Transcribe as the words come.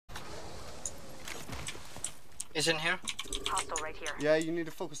He's in here. Hostile right here. Yeah, you need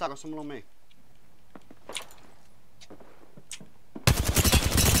to focus that. Got someone on me.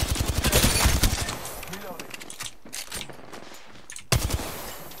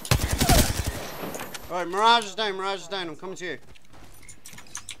 Alright, Mirage is down, Mirage is down. I'm coming to you.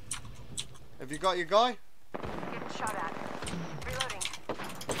 Have you got your guy? Getting shot at. Reloading.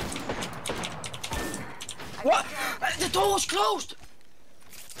 What? The door was closed!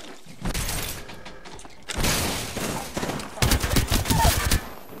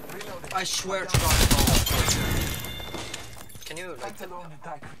 I swear to God, the door was closed. Can you, like,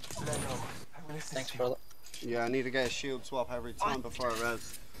 thanks, brother. Yeah, I need to get a shield swap every time before I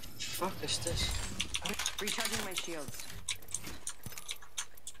res. Fuck is this? Recharging my shields.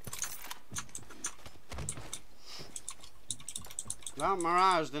 That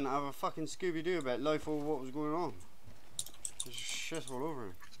Mirage didn't have a fucking Scooby-Doo about life or what was going on. There's shit all over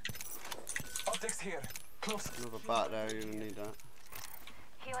him. Optics here. Close. Another bat there, you don't need that.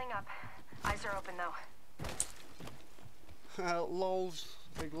 Healing up. Eyes are open though. Lols.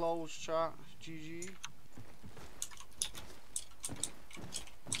 Big lols chat. GG.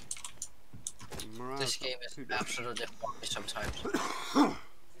 Mirage This game is absolutely fucking sometimes.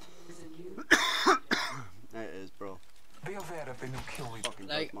 It is, bro. Be aware of the new kill leader. Fucking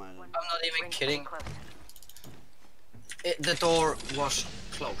Like, does mine. I'm not even Rings kidding. close. The door was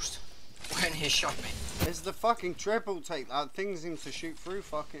closed when he shot me. It's the fucking triple take. That thing seems to shoot through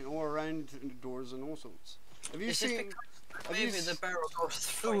fucking all around the doors and all sorts. Have you Is this seen? because maybe the barrel goes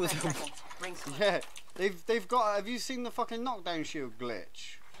through the Seconds. Rings close. Yeah, they've got. Have you seen the fucking knockdown shield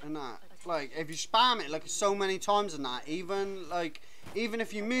glitch and that? Like, if you spam it like so many times and that, even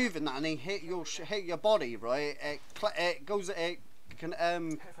if you move in that and they hit your body, right? It classes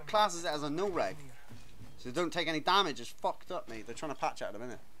it as a no reg, so you don't take any damage. It's fucked up, mate. They're trying to patch it at a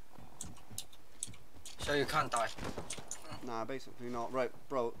minute. So you can't die. Nah, basically not. Right,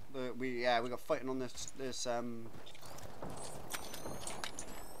 bro. We got fighting on this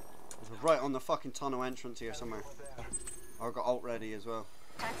right on the fucking tunnel entrance here somewhere. I've got ult ready as well.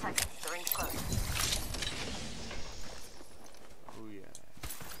 10 seconds. The ring's close. Oh yeah.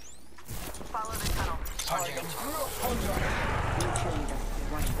 Follow the tunnel.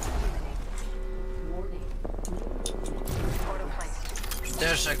 Portal placed.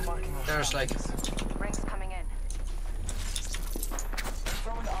 There's like Rings coming in.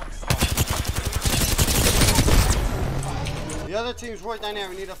 The other team's right down there.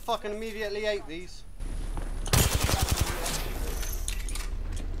 We need to fucking immediately ape these.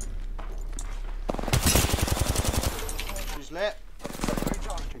 She's lit.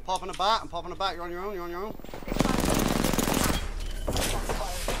 I'm popping a bat. I'm popping a bat. You're on your own. You're on your own.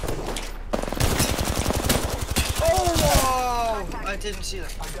 oh whoa! I didn't see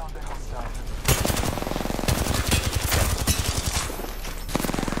that.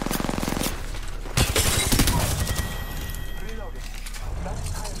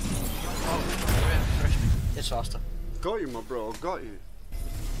 It's faster. Got you, my bro. Got you.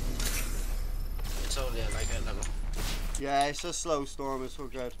 It's only like a level. Yeah, it's a slow storm. It's all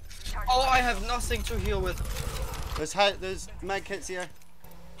good. Oh, I have nothing to heal with. There's med kits here.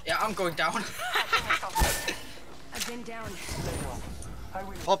 Yeah, I'm going down. I've been down.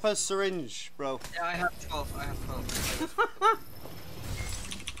 Pop a syringe, bro. Yeah, I have 12. I have 12.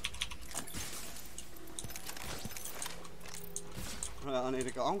 Right, I need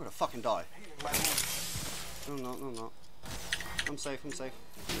to go. I'm gonna fucking die. No, no, no, no. I'm safe. I'm safe.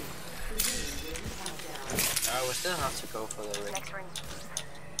 I will still have to go for the ring. Next ring.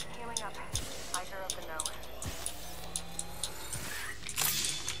 Healing up. Eyes are open though.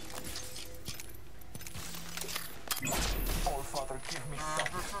 All Father, give me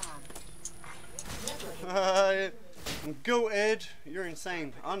I'm goated. You're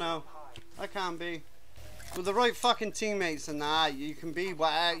insane. I know. I can be. With the right fucking teammates and that, you can be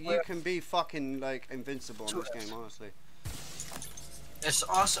fucking like invincible in this game, honestly. It's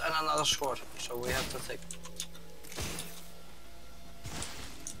us and another squad, so we have to take.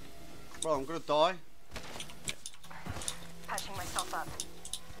 Bro, I'm gonna die. Patching myself up.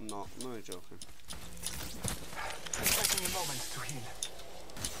 I'm not. I'm only joking. Taking a moment to heal.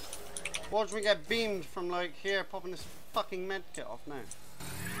 Watch me get beamed from like here, popping this fucking med kit off now.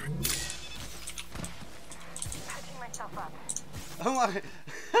 Patching myself up. Oh my!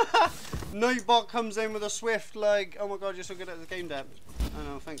 Nightbot comes in with a swift like, oh my god, you're so good at the game, Deb. I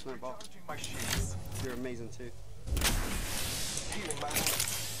know, thanks, Nightbot. Charging my shields. You're amazing too. Healing my wounds.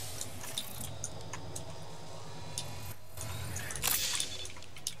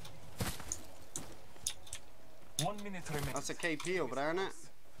 One minute remaining. That's a KP over there, isn't it?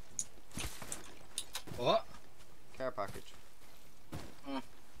 What? care package.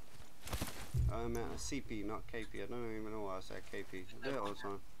 I meant a CP, not KP. I don't even know why I said KP. I do it all the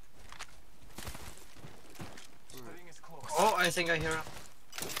time. The ring is close. Oh, I think I hear him.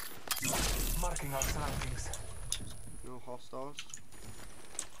 Marking our surroundings. No hostiles.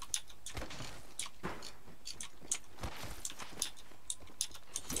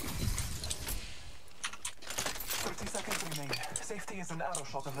 Seconds remain. Safety is an arrow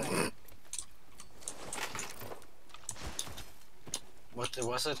shot away. What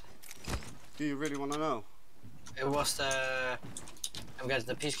was it? Do you really want to know? It was the... I'm guessing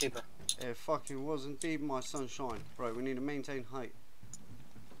the Peacekeeper. It fucking was indeed my sunshine. Right, we need to maintain height.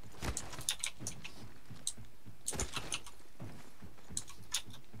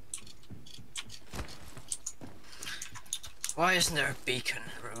 Why isn't there a beacon?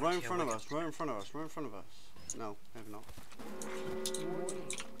 Right in front of us, right in front of us, right in front of us. No, maybe not.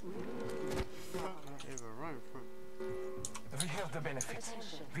 Yeah, we're right in front. We have the benefits.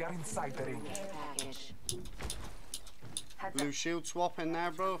 We are inside the ring. Blue shield swap in there,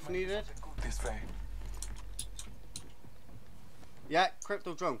 bro, if needed. This way. Yeah,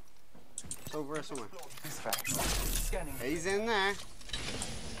 crypto drone. It's over here somewhere. This way. Scanning. He's in there.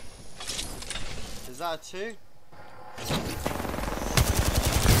 Is that a 2?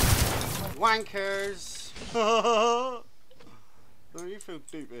 Wankers! Don't you feel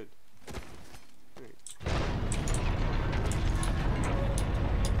stupid?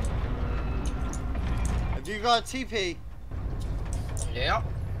 Have you got a TP? Yeah.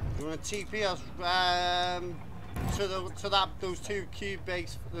 You want to TP us to those two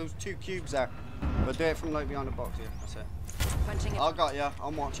cubes there? But do it from like behind the box here. That's it. Punching it. I got ya.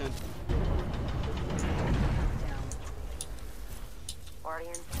 I'm watching. Already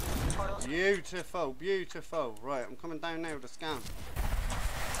in. Portals. Beautiful, beautiful. Right, I'm coming down now with the scan.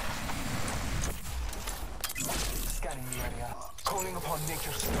 Scanning the area. Calling upon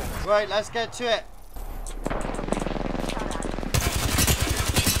nature's strength. Right, let's get to it.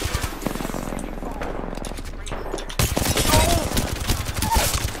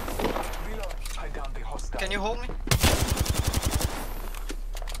 Reload. Hide down the hostile. Can you hold me?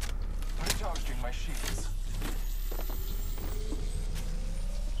 Recharging my shields.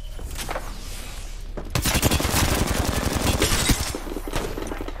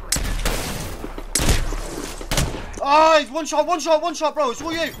 Oh, it's one shot, bro. It's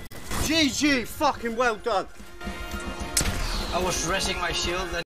all you. GG, fucking well done. I was resting my shield.